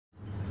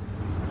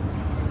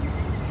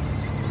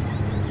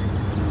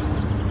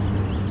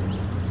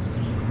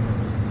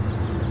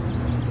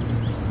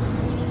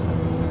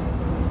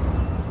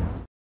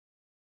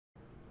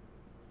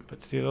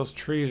But see, those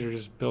trees are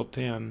just built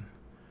in,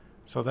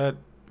 so that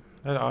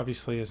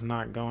obviously is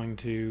not going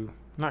to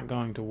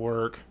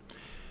work.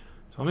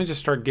 So let me just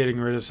start getting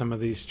rid of some of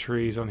these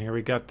trees on here.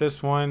 We got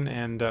this one,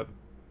 and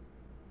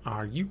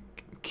are you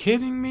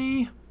kidding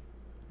me?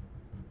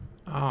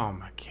 Oh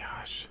my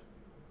gosh.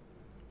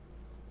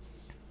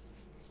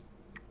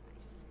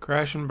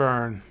 Crash and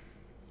burn.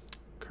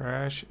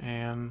 Crash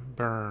and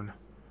burn.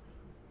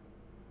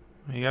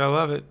 You gotta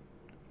love it.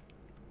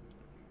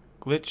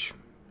 Glitch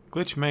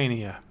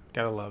mania.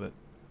 Gotta love it.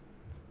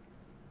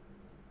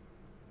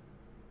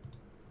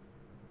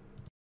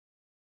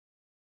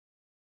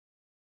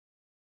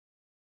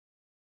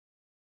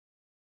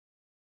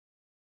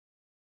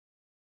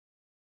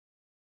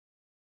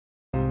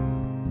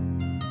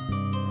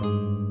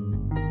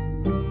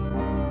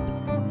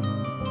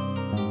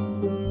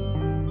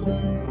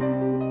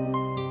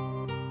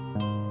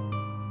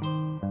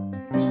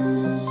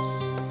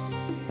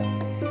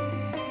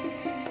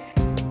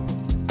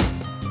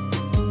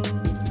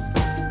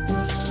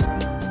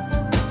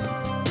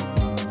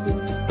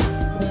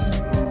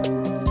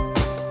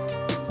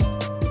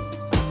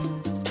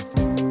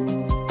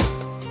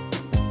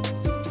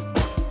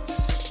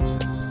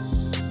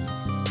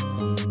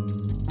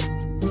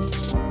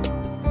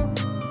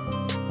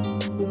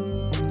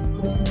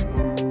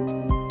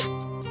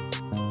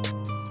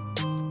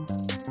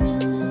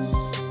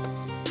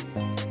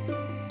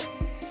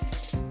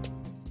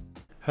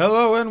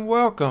 Hello and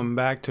welcome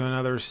back to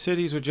another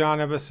Cities with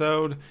John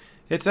episode.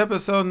 It's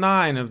episode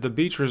 9 of the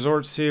Beach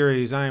Resort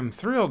series. I am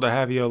thrilled to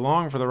have you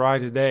along for the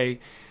ride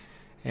today,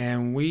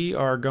 and we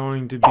are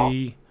going to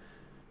be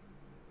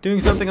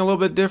doing something a little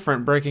bit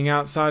different, breaking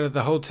outside of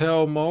the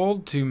hotel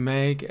mold to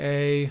make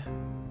a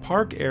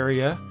park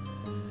area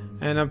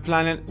and a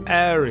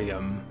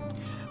planetarium.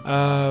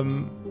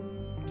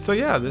 So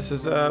yeah, this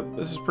is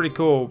pretty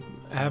cool.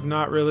 I have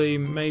not really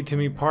made too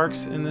many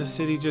parks in this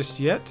city just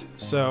yet,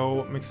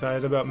 so I'm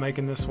excited about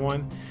making this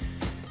one.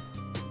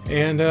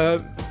 And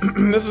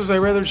this is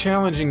a rather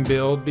challenging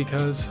build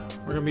because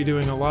we're going to be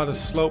doing a lot of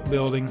slope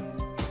building,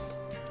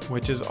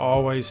 which is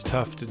always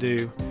tough to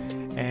do.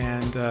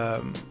 And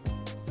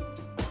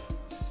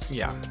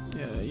yeah,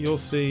 you'll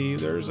see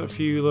there's a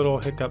few little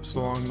hiccups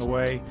along the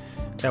way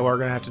that we're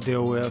going to have to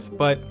deal with.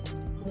 But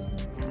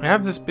I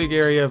have this big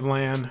area of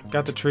land,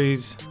 got the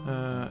trees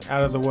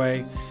out of the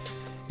way,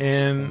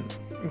 and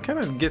I'm kind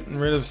of getting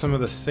rid of some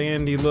of the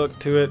sandy look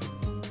to it.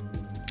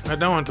 I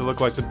don't want it to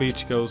look like the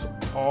beach goes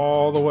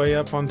all the way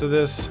up onto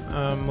this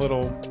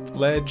little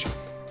ledge.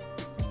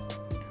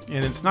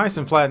 And it's nice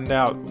and flattened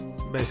out,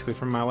 basically,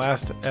 from my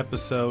last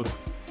episode,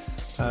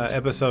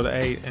 episode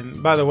 8.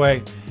 And by the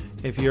way,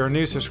 if you're a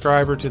new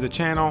subscriber to the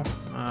channel,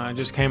 I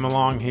just came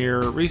along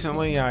here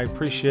recently, I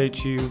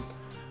appreciate you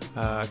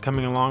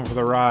coming along for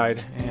the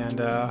ride, and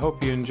I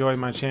hope you enjoy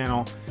my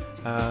channel.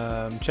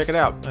 Check it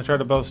out. I try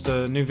to post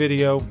a new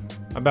video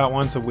about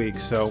once a week,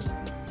 so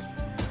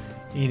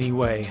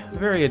anyway, a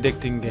very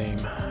addicting game,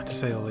 to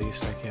say the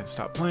least. I can't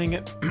stop playing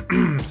it.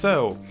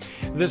 So,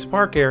 this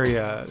park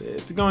area,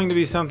 it's going to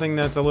be something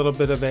that's a little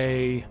bit of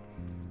a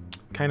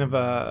kind of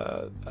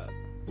a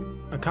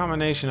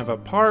combination of a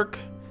park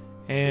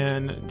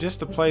and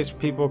just a place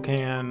people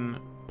can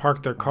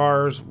park their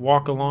cars,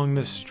 walk along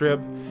this strip,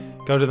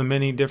 go to the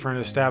many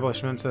different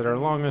establishments that are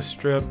along this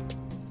strip.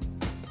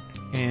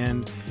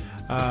 And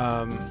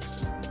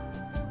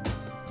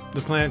the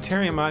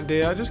planetarium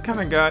idea, I just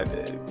kind of got,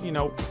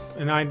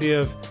 an idea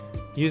of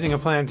using a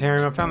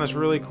planetarium. I found this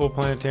really cool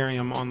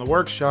planetarium on the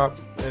workshop.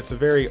 It's a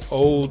very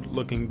old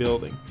looking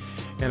building,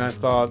 and I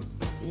thought,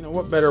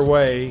 what better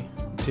way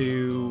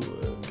to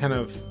kind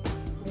of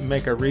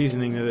make a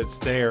reasoning that it's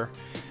there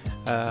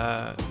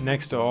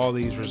next to all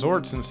these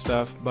resorts and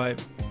stuff.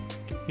 But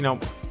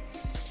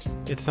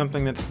it's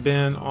something that's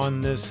been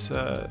on this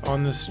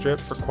strip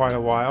for quite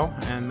a while,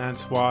 and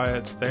that's why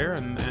it's there,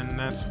 and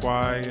that's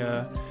why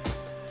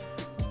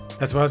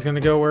it's going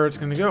to go where it's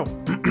going to go.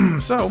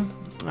 So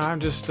I'm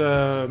just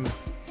really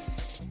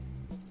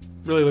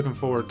looking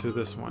forward to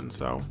this one.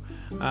 So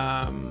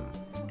yeah,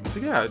 it's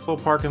a little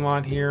parking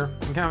lot here.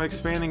 I'm kind of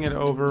expanding it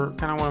over.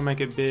 Kind of want to make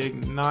it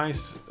big,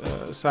 nice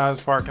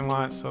sized parking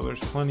lot, so there's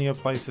plenty of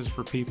places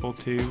for people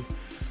to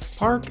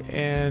park.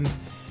 And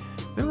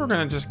then we're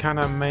going to just kind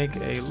of make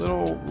a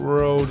little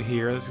road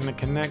here that's going to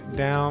connect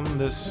down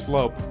this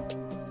slope.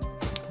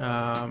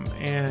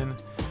 And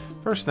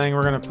first thing,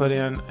 we're going to put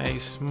in a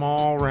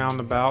small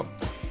roundabout.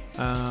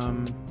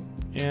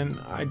 And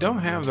I don't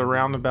have the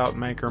roundabout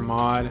maker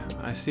mod.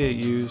 I see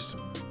it used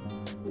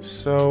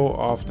so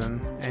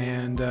often,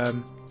 and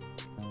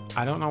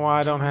I don't know why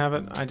I don't have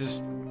it.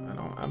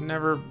 I've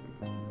never.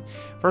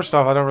 First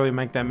off, I don't really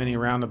make that many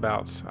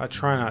roundabouts. I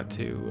try not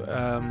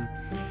to.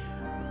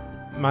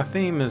 My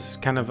theme is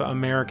kind of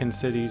American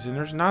cities, and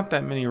there's not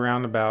that many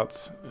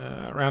roundabouts.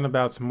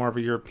 Roundabouts are more of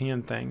a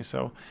European thing,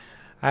 so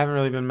I haven't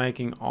really been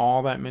making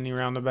all that many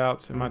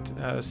roundabouts in my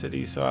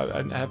city, so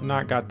I have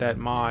not got that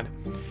mod.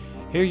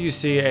 Here you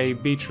see a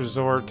beach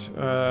resort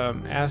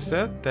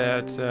asset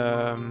that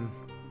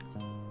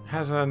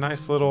has a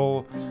nice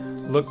little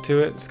look to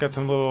it. It's got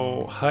some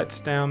little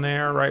huts down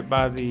there right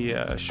by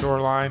the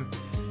shoreline,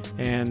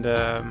 and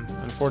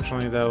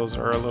unfortunately those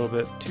are a little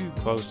bit too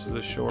close to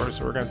the shore,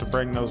 so we're going to have to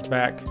bring those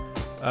back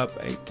up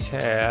a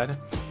tad.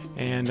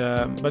 And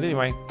but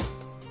anyway,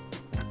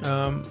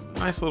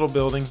 nice little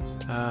building,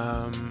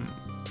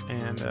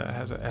 and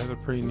has a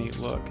pretty neat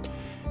look.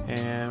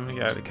 And we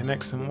got to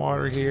connect some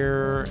water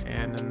here,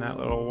 and then that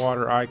little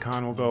water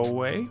icon will go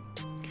away.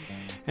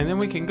 And then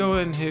we can go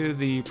into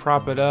the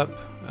prop it up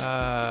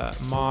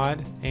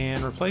mod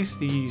and replace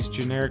these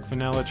generic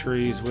vanilla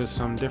trees with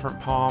some different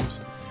palms,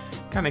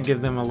 kind of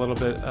give them a little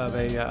bit of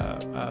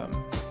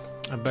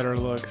a better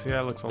look. See,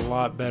 that looks a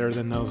lot better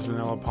than those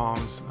vanilla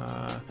palms.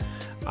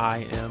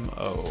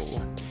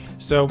 IMO.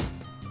 So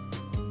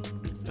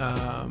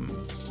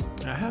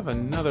I have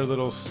another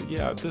little,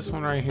 yeah, this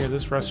one right here,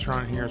 this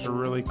restaurant here is a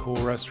really cool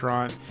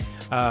restaurant.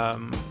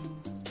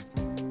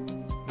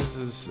 This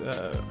is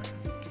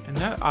and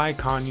that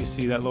icon you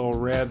see, that little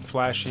red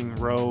flashing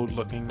road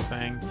looking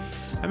thing,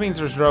 that means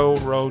there's no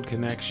road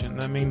connection.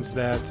 That means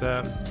that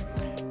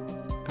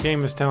the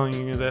game is telling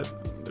you that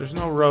there's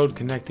no road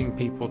connecting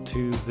people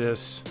to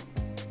this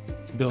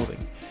building.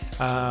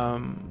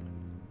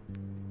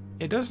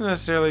 It doesn't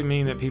necessarily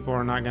mean that people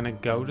are not going to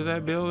go to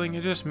that building.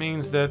 It just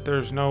means that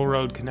there's no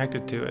road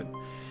connected to it.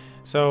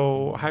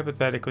 So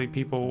hypothetically,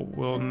 people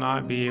will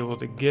not be able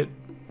to get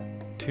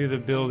to the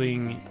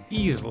building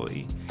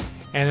easily.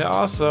 And it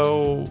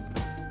also,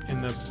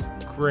 in the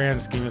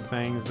grand scheme of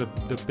things,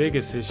 the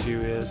biggest issue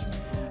is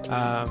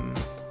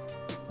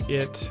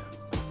it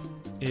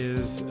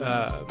is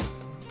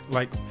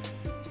like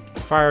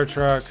fire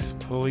trucks,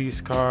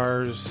 police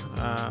cars,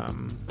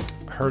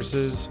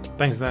 hearses,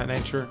 things of that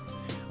nature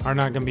are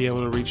not going to be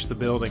able to reach the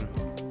building.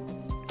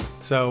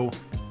 So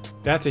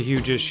that's a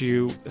huge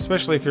issue,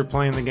 especially if you're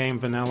playing the game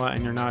vanilla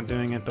and you're not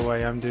doing it the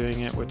way I'm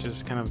doing it, which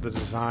is kind of the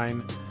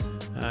design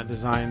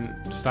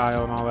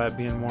style and all that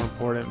being more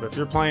important. But if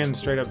you're playing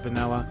straight up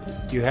vanilla,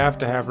 you have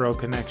to have road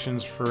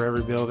connections for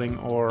every building,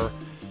 or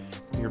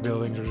your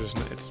buildings are just,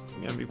 it's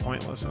going to be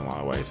pointless in a lot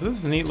of ways. So this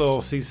is a neat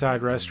little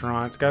seaside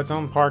restaurant. It's got its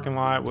own parking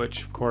lot,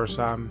 which of course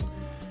I'm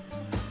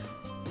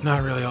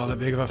not really all that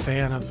big of a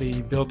fan of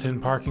the built-in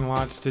parking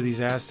lots to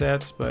these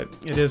assets, but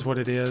it is what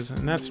it is.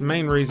 And that's the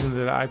main reason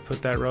that I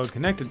put that road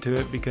connected to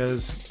it,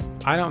 because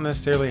I don't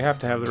necessarily have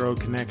to have the road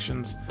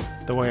connections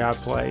the way I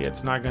play.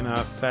 It's not going to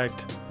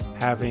affect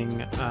having,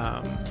 you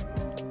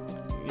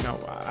know,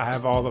 I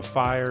have all the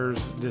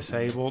fires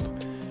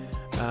disabled,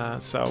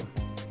 so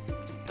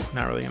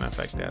not really going to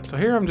affect that. So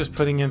here I'm just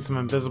putting in some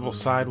invisible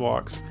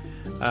sidewalks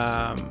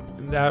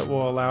that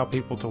will allow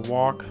people to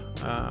walk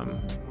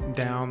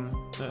down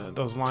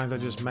those lines I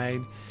just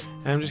made.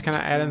 And I'm just kind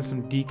of adding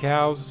some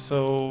decals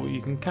so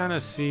you can kind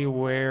of see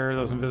where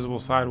those invisible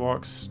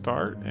sidewalks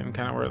start and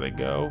kind of where they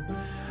go.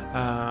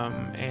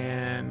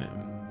 And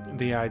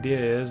the idea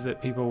is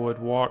that people would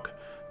walk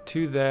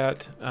to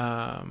that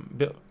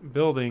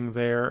building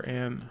there.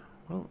 And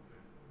what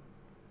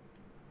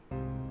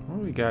do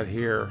we got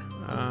here?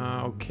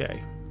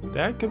 Okay,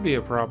 that could be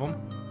a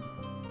problem.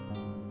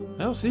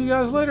 I'll see you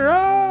guys later.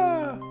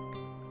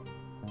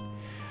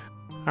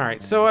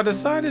 Alright, so I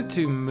decided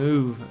to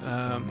move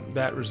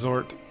that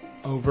resort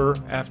over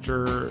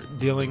after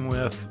dealing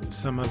with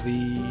some of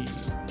the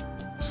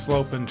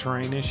slope and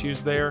terrain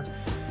issues there.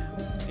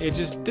 It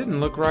just didn't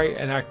look right,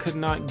 and I could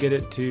not get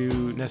it to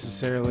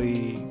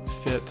necessarily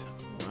fit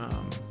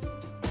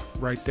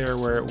right there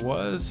where it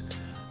was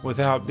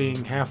without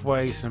being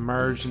halfway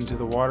submerged into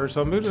the water. So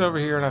I moved it over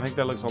here, and I think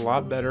that looks a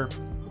lot better.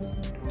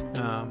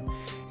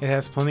 It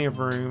has plenty of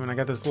room, and I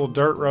got this little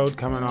dirt road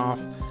coming off.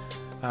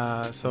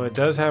 So it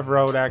does have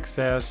road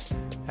access,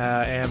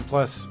 and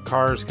plus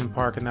cars can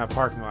park in that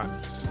parking lot.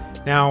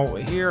 Now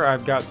here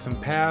I've got some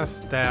paths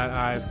that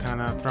I've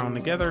kind of thrown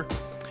together.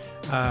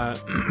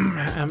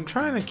 I'm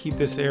trying to keep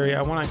this area,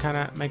 I want to kind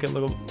of make it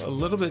look a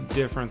little bit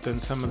different than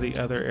some of the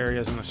other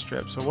areas on the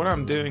strip. So what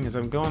I'm doing is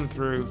I'm going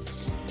through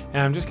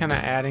and I'm just kind of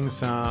adding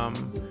some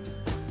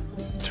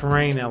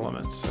terrain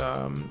elements.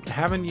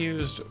 Haven't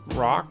used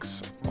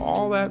rocks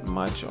all that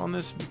much on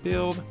this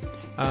build.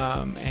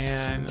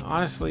 And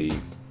honestly,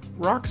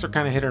 rocks are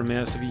kind of hit or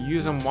miss. If you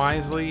use them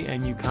wisely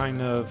and you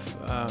kind of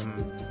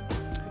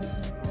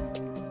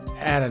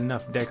add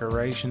enough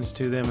decorations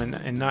to them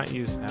and not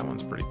use, that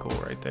one's pretty cool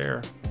right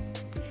there.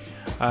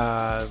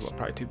 Well,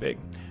 probably too big.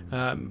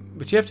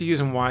 But you have to use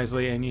them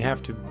wisely, and you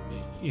have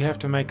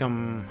to make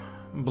them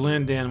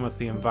blend in with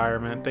the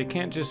environment. They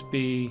can't just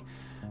be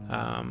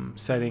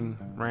setting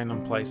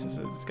random places.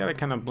 It's got to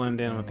kind of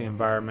blend in with the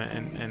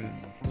environment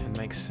and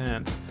make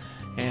sense.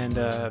 And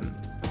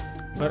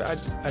but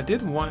I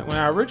did want, when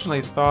I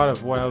originally thought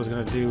of what I was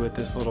going to do with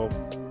this little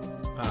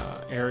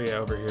area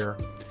over here,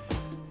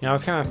 you know, I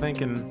was kind of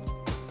thinking,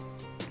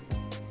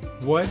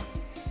 what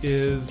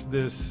is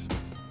this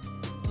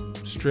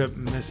strip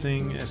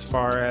missing as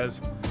far as,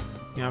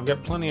 you know, I've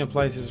got plenty of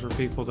places for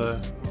people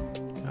to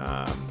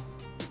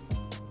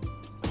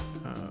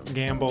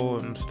gamble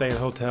and stay at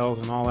hotels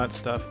and all that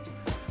stuff.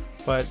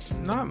 but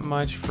not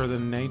much for the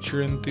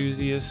nature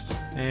enthusiast,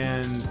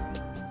 and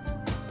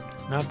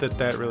not that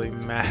that really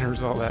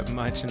matters all that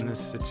much in this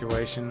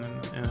situation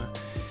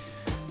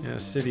in a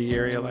city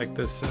area like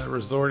this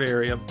resort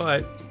area.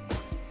 But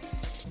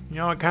you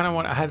know, I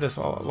had a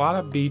lot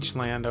of beach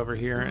land over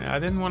here, and I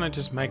didn't want to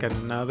just make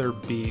another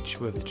beach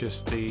with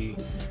just the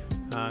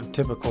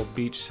typical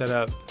beach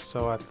setup.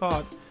 So I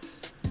thought,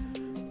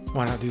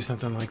 why not do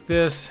something like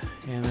this?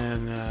 And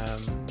then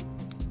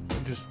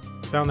just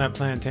found that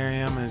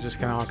planetarium, and it just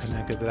kind of all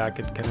connected that I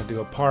could kind of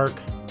do a park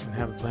and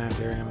have a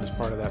planetarium as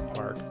part of that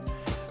park.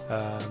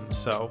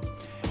 So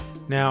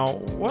now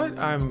what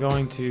I'm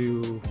going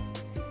to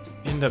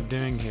end up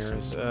doing here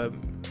is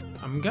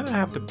I'm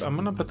gonna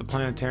put the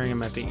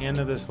planetarium at the end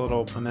of this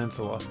little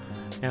peninsula,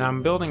 and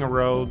I'm building a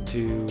road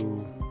to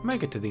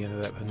make it to the end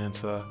of that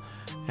peninsula,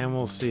 and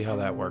we'll see how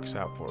that works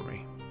out for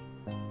me.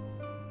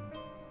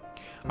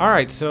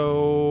 Alright,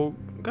 so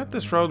got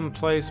this road in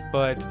place,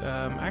 but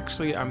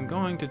actually I'm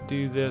going to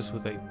do this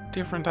with a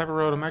different type of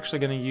road. I'm actually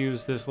going to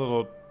use this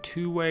little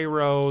two-way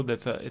road.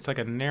 It's like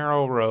a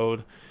narrow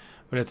road,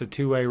 but it's a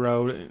two-way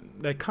road.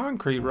 The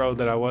concrete road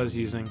that I was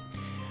using,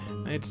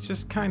 it's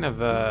just kind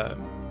of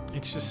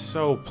it's just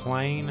so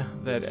plain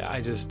that I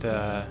just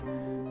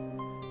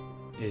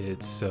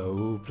it's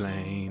so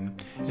plain.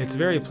 It's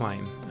very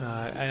plain,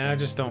 and I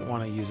just don't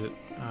want to use it.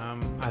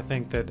 I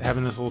think that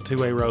having this little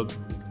two-way road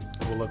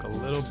will look a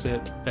little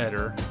bit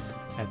better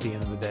at the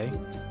end of the day.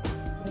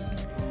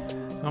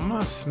 So I'm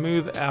going to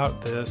smooth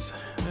out this.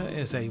 That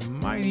is a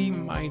mighty,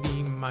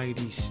 mighty,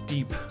 mighty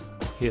steep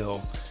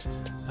hill.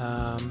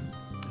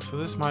 So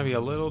this might be a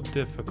little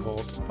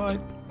difficult, but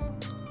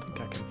I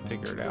think I can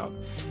figure it out.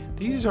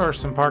 These are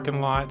some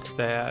parking lots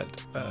that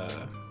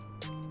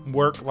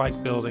work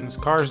like buildings.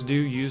 Cars do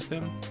use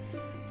them.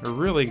 They're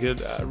really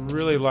good. I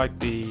really like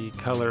the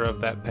color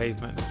of that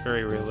pavement. It's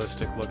very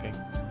realistic looking.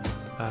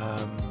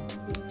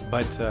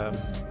 But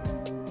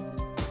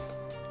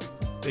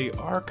they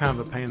are kind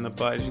of a pain in the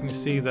butt. As you can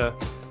see, the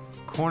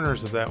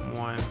corners of that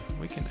one,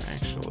 we can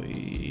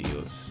actually,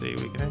 let's see,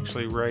 we can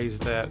actually raise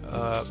that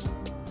up.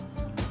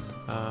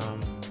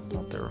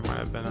 Thought there might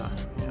have been a,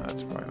 yeah,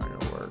 that's probably not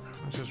gonna work.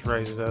 Let's just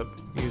raise it up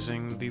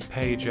using the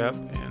page up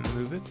and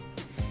move it.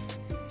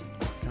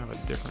 Kind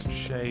of a different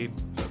shade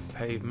of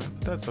pavement,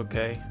 but that's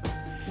okay.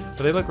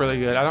 But they look really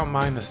good. I don't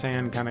mind the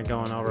sand kind of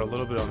going over a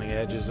little bit on the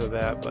edges of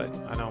that, but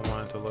I don't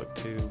want it to look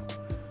too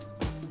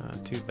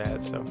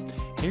bad. So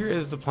here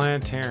is the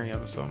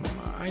planetarium. So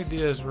my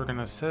idea is we're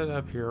gonna set it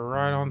up here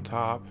right on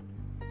top,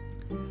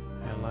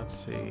 and let's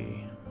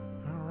see.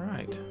 All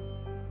right,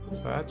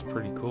 so that's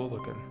pretty cool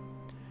looking.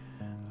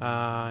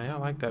 Yeah, I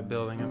like that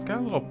building. It's got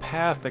a little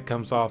path that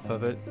comes off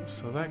of it,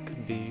 so that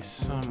could be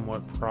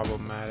somewhat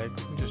problematic.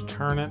 We can just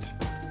turn it.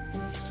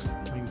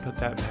 We can put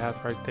that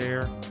path right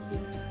there.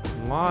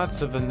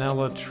 Lots of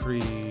vanilla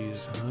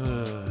trees.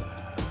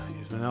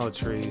 These vanilla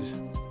trees.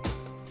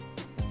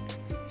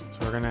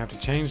 We're going to have to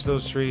change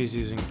those trees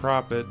using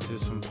prop it to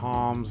some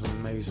palms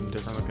and maybe some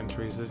different looking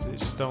trees. They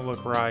just don't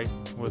look right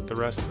with the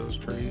rest of those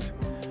trees.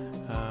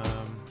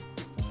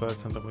 So that's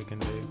something we can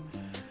do.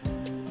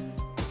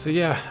 So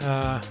yeah,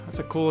 that's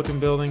a cool looking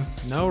building.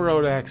 No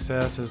road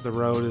access as the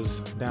road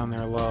is down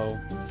there low.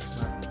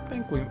 I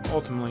think we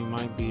ultimately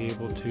might be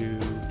able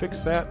to fix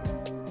that.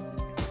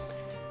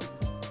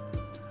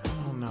 I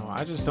don't know.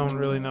 I just don't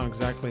really know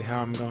exactly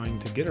how I'm going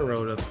to get a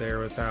road up there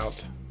without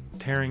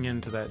tearing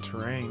into that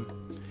terrain.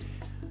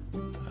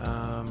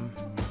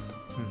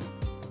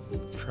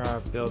 Try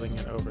building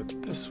it over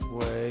this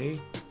way.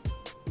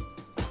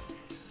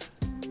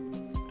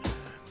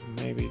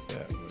 Maybe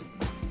that would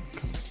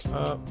come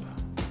up.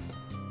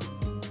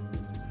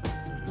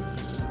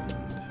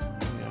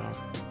 And, yeah.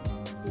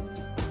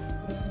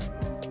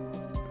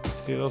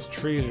 See, those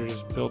trees are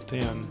just built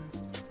in,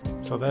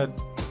 so that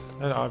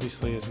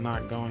obviously is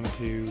not going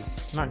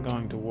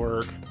to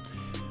work.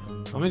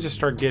 Let me just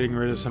start getting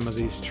rid of some of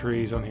these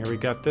trees on here. We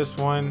got this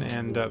one,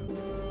 and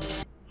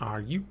are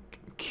you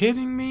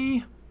kidding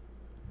me?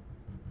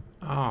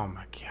 Oh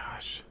my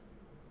gosh.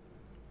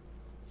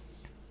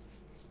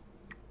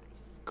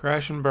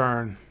 Crash and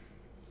burn.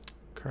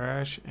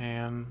 Crash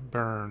and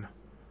burn.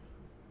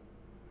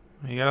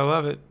 You gotta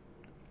love it.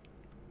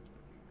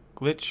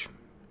 Glitch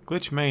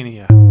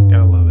mania.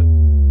 Gotta love it.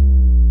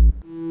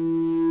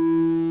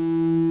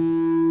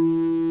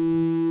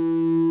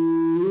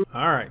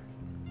 Alright.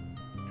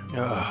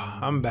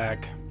 I'm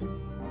back.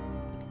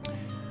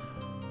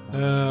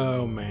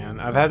 Oh man,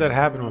 I've had that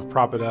happen with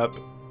Prop It Up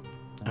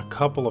a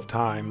couple of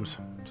times,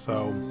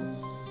 so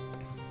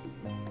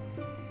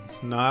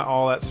it's not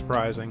all that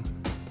surprising.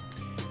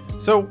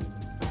 So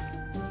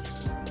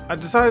I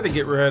decided to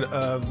get rid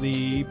of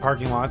the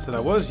parking lots that I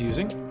was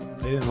using.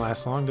 They didn't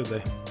last long, did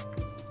they?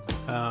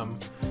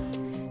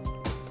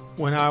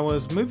 When I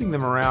was moving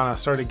them around, I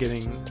started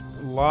getting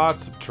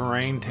lots of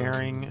terrain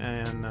tearing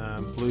and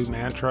blue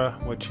mantra,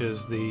 which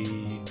is the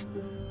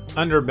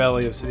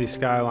underbelly of City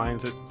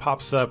Skylines. It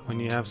pops up when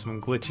you have some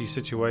glitchy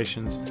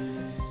situations.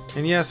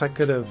 And yes, I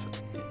could have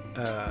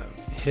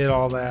hit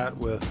all that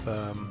with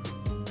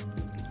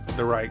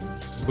the right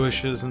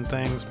bushes and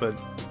things, but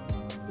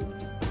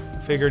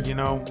figured, you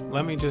know,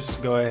 let me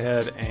just go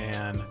ahead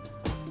and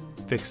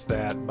fix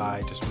that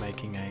by just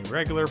making a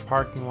regular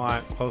parking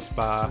lot close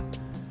by,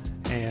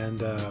 and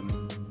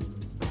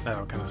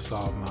that'll kind of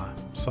solve my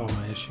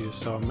issues.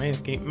 So I'm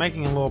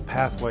making a little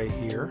pathway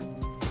here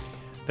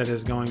that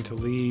is going to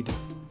lead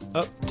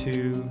up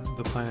to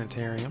the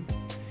planetarium,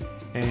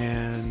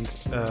 and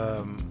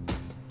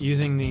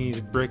using these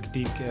brick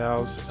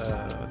decals,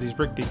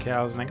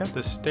 and I got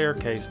this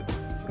staircase,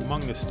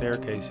 humongous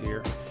staircase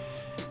here.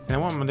 And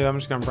what I'm gonna do, I'm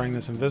just gonna bring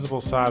this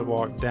invisible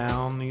sidewalk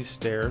down these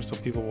stairs so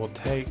people will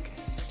take.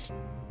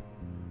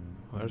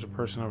 Well, there's a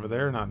person over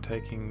there not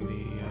taking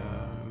the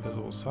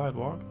invisible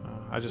sidewalk.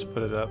 I just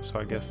put it up, so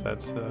I guess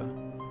that's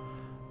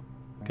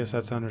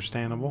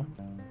understandable.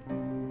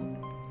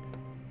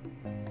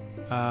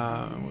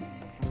 Look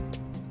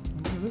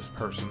at this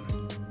person.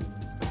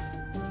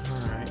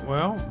 All right.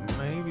 Well,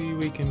 maybe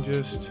we can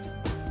just.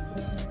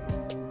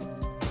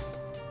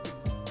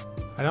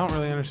 I don't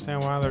really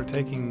understand why they're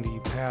taking the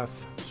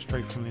path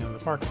straight from the end of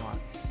the parking lot.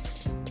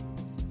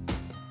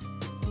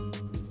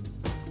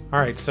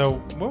 Alright, so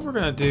what we're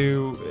going to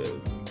do,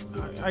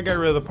 I got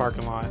rid of the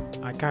parking lot.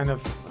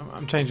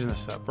 I'm changing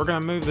this up. We're going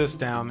to move this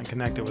down and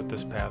connect it with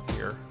this path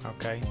here,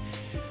 okay?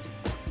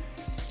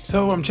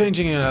 So I'm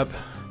changing it up.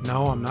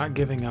 No, I'm not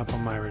giving up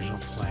on my original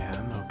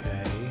plan,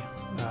 okay?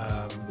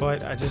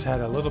 But I just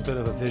had a little bit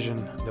of a vision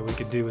that we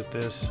could do with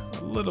this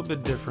a little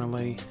bit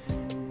differently.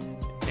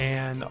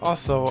 And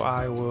also,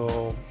 I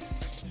will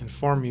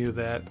inform you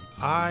that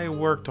I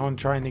worked on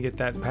trying to get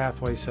that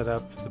pathway set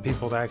up, the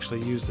people to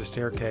actually use the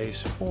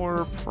staircase,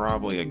 for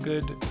probably a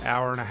good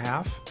hour and a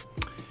half.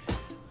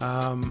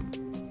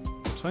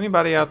 So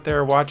anybody out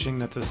there watching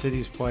that's a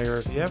Cities player,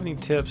 if you have any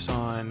tips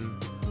on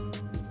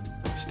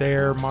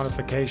stair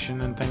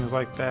modification and things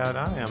like that,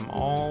 I am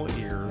all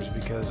ears,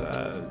 because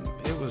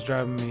it was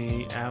driving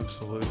me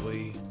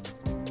absolutely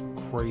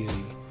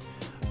crazy.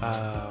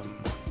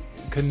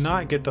 Could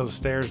not get those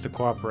stairs to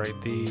cooperate.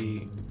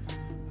 The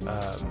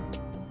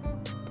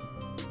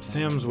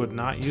Sims would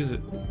not use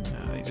it.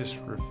 They just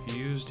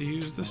refused to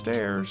use the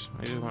stairs.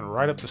 They just went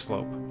right up the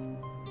slope.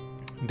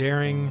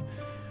 Daring,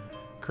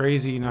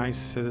 crazy, nice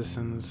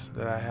citizens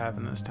that I have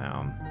in this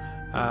town.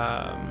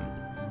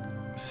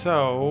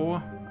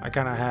 So I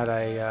kind of had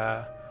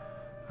a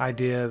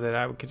idea that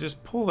I could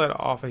just pull that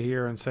off of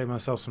here and save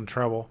myself some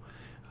trouble.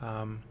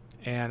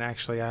 And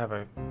actually I have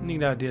a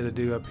neat idea to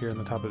do up here on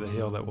the top of the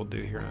hill that we'll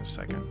do here in a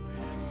second.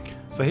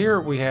 So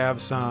here we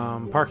have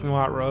some parking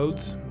lot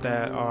roads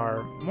that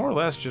are more or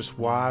less just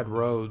wide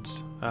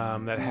roads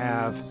that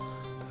have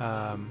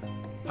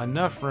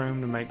enough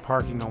room to make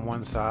parking on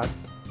one side.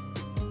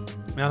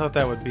 And I thought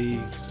that would be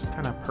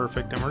kind of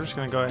perfect, and we're just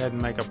going to go ahead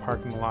and make a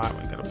parking lot.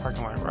 We've got a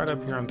parking lot right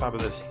up here on top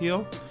of this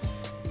hill.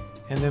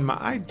 And then my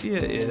idea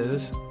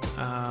is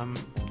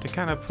to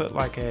kind of put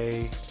like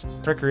a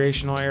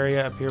recreational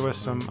area up here with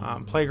some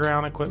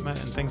playground equipment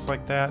and things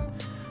like that.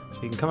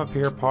 So you can come up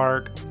here,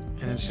 park,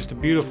 and it's just a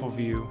beautiful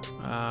view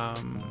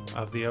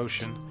of the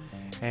ocean.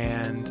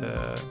 And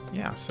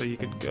yeah, so you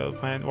could go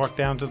walk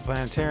down to the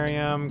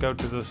planetarium, go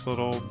to this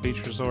little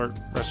beach resort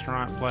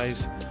restaurant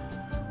place,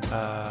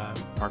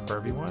 park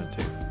wherever you wanted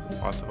to.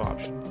 Lots of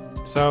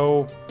options.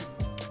 So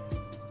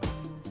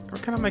we're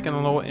kind of making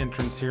a little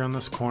entrance here on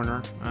this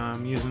corner,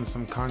 using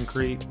some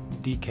concrete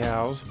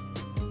decals,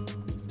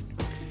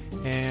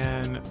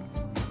 and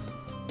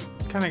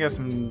kind of got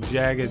some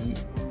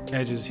jagged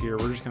edges here.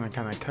 We're just going to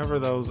kind of cover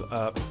those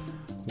up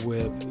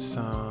with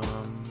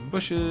some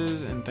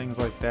bushes and things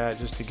like that,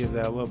 just to give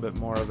that a little bit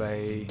more of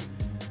a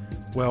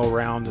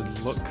well-rounded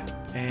look.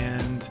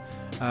 And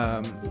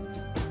let's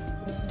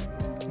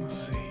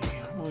see,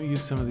 we'll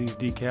use some of these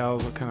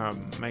decals. We'll kind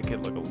of make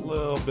it look a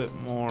little bit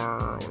more.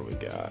 What do we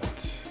got?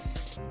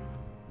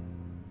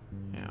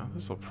 Yeah,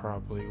 this will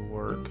probably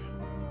work.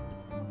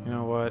 You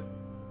know what?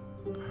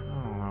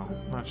 I don't know.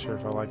 I'm not sure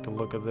if I like the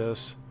look of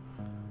this.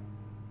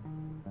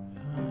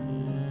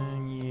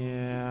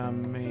 Yeah,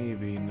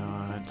 maybe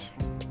not.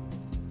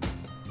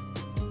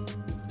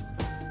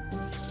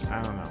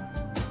 I don't know.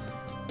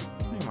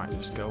 We might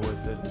just go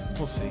with it.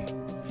 We'll see.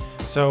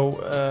 So,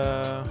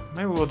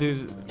 maybe we'll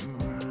do...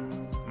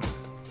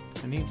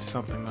 I need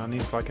something. I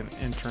need like an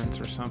entrance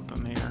or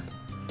something here.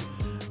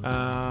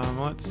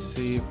 Let's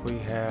see if we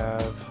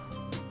have...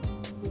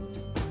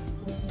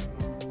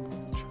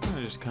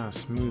 Just kind of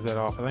smooth that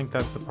off. I think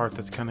that's the part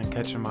that's kind of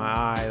catching my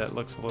eye that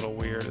looks a little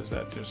weird, is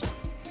that just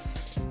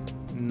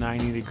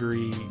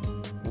 90-degree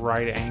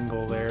right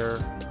angle there.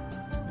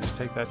 Just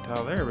take that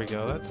tile. There we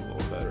go. That's a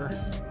little better.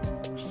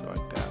 Just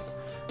like that.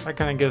 That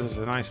kind of gives us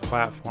a nice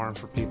platform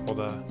for people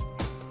to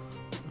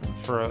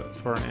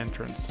for an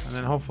entrance, and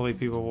then hopefully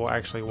people will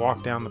actually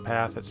walk down the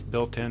path that's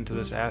built into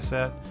this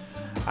asset.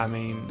 I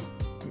mean,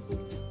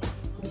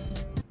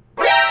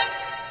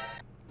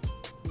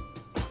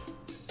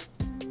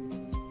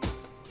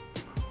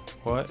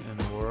 what in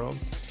the world?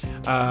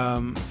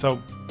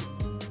 So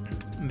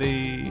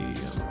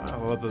I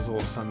love those little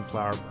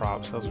sunflower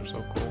props. Those are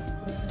so cool.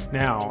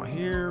 Now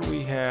here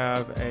we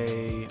have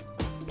a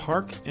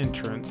park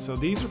entrance. So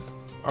these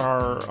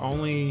are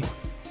only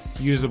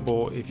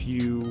usable if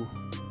you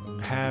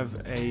have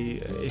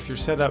if you're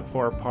set up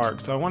for a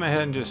park. So I went ahead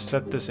and just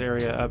set this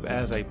area up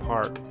as a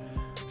park.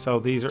 So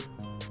these are,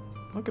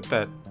 look at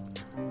that.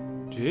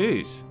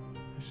 Jeez.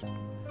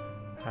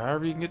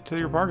 However you can get to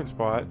your parking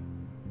spot.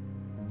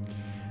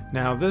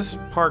 Now this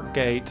park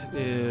gate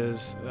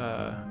is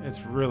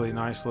it's really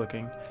nice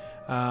looking,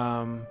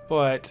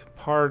 but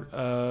part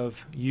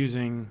of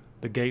using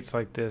the gates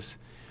like this,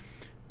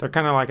 they're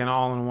kind of like an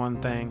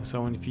all-in-one thing.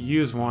 So if you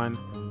use one,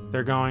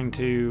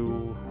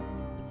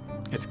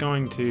 it's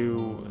going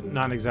to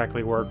not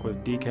exactly work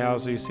with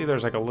decals. So you see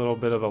there's like a little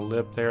bit of a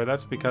lip there.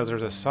 That's because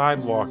there's a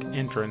sidewalk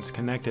entrance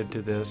connected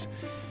to this,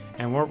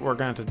 and what we're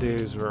going to do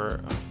is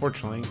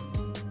unfortunately,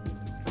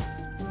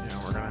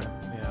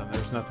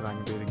 there's nothing I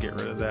can do to get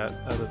rid of that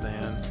other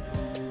than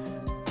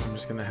I'm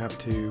just going to have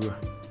to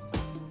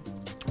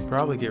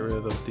probably get rid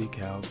of those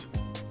decals.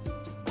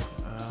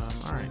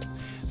 Alright,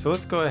 so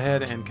let's go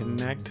ahead and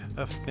connect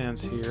a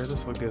fence here.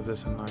 This will give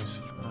this a nice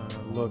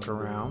look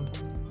around.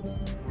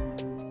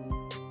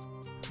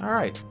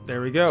 Alright,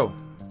 there we go.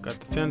 Got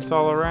the fence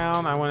all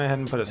around. I went ahead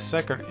and put a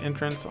second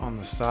entrance on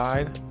the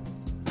side.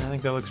 I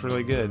think that looks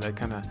really good. That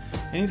kind of,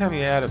 anytime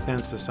you add a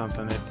fence to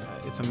something,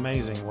 it's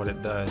amazing what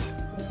it does.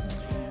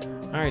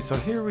 Alright, so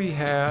here we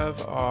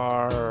have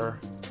our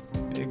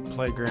big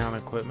playground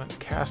equipment.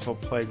 Castle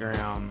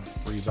Playground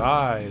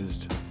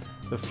revised.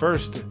 The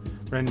first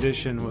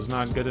rendition was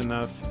not good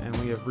enough, and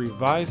we have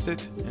revised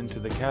it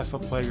into the Castle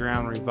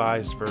Playground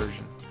revised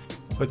version.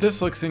 But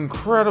this looks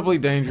incredibly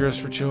dangerous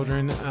for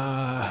children.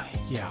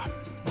 Yeah,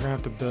 we're gonna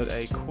have to build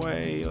a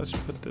quay. Let's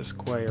put this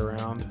quay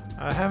around.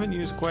 I haven't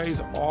used quays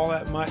all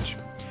that much.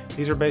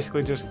 These are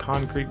basically just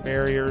concrete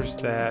barriers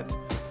that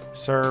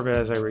serve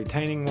as a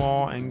retaining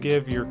wall and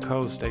give your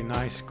coast a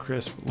nice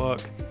crisp look.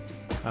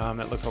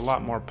 It looks a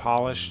lot more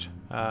polished,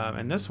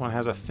 and this one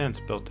has a fence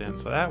built in,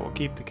 so that will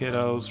keep the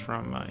kiddos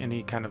from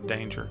any kind of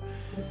danger.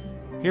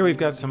 Here we've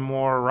got some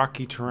more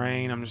rocky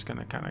terrain. I'm just going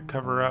to kind of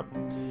cover up,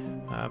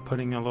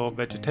 putting a little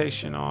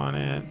vegetation on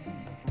it,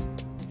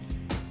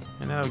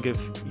 and that'll give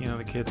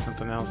the kids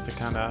something else to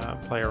kind of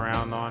play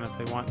around on if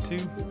they want to.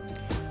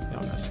 They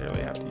don't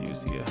necessarily have to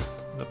use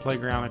the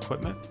playground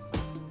equipment.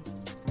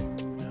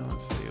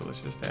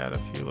 Just add a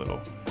few little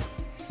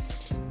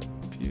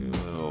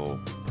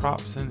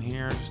props in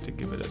here just to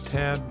give it a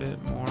tad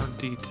bit more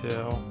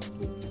detail.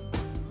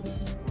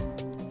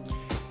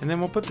 And then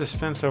we'll put this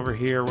fence over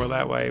here where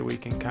that way we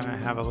can kind of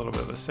have a little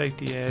bit of a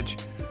safety edge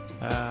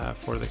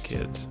for the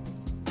kids.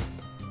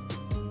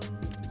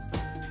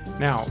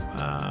 Now,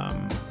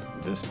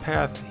 this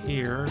path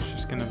here is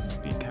just going to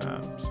be kind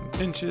of some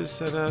benches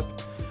set up.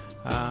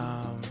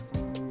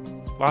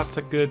 Lots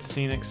of good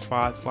scenic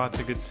spots, lots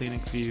of good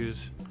scenic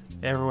views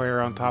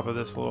everywhere on top of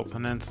this little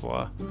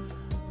peninsula.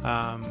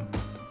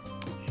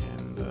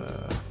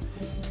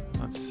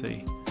 Let's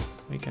see,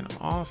 we can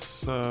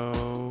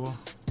also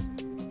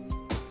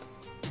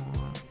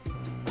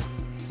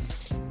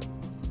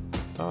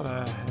thought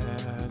I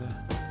had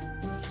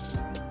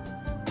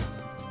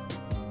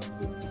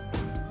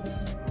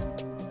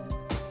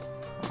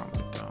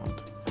probably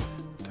don't.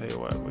 Tell you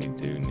what, we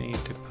do need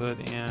to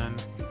put in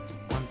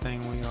one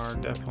thing we are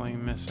definitely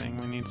missing.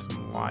 We need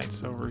some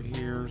lights over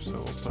here, so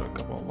we'll put a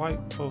couple of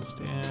light posts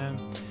in,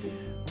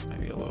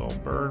 maybe a little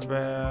bird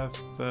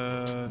bath.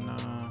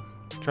 No,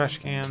 trash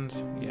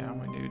cans. Yeah,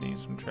 we do need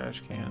some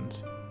trash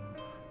cans.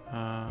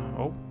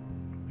 Oh,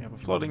 we have a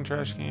floating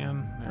trash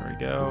can. There we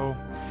go.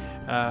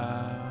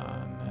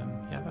 And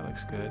then, yeah, that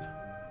looks good.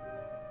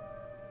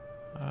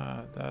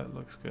 That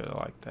looks good. I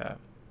like that.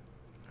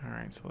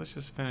 Alright, so let's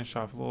just finish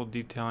off a little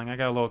detailing. I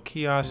got a little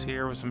kiosk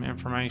here with some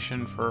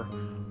information for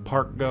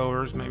park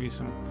goers, maybe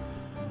some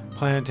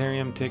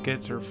planetarium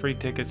tickets or free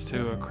tickets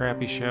to a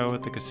crappy show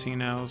at the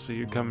casino, so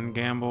you come and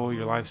gamble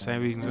your life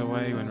savings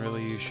away when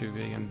really you should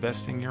be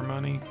investing your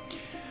money.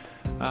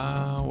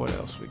 What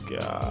else we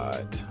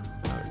got?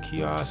 Another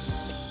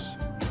kiosk.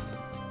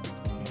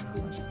 Yeah,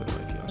 let's put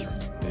a kiosk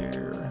right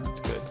there. That's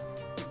good.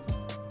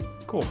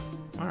 Cool.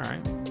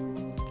 Alright.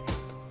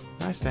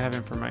 Nice to have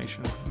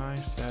information.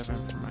 Nice to have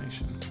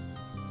information.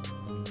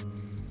 Yeah,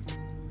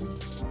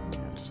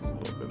 just a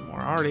little bit more.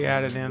 I already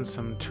added in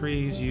some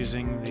trees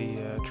using the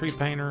tree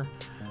painter,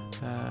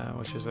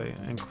 which is an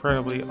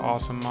incredibly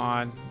awesome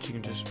mod that you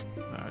can just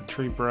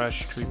tree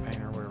brush, tree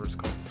painter, whatever it's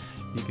called,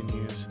 you can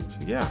use.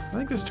 So yeah, I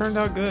think this turned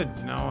out good.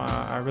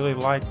 I really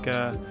like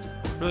the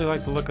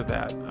look of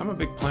that. I'm a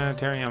big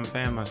planetarium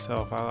fan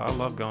myself. I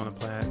love going to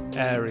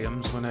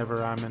planetariums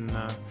whenever I'm in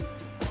a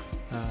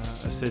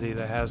city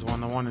that has one.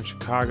 The one in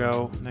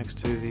Chicago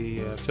next to the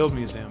Field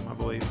Museum, I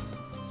believe,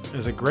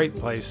 is a great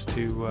place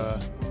to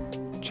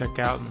check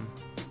out and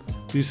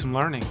do some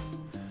learning.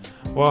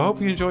 Well, I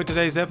hope you enjoyed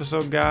today's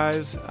episode,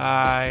 guys.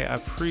 I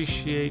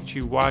appreciate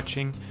you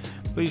watching.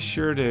 Please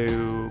sure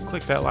to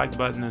click that like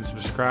button and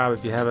subscribe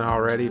if you haven't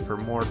already for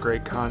more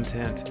great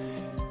content.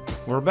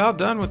 we're about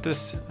done with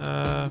this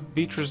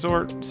beach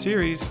resort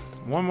series.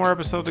 One more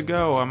episode to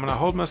go. I'm going to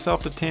hold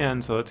myself to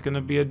 10, so it's going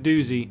to be a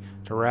doozy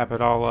to wrap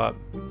it all up.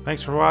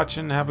 Thanks for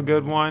watching. Have a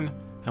good one,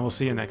 and we'll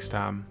see you next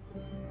time.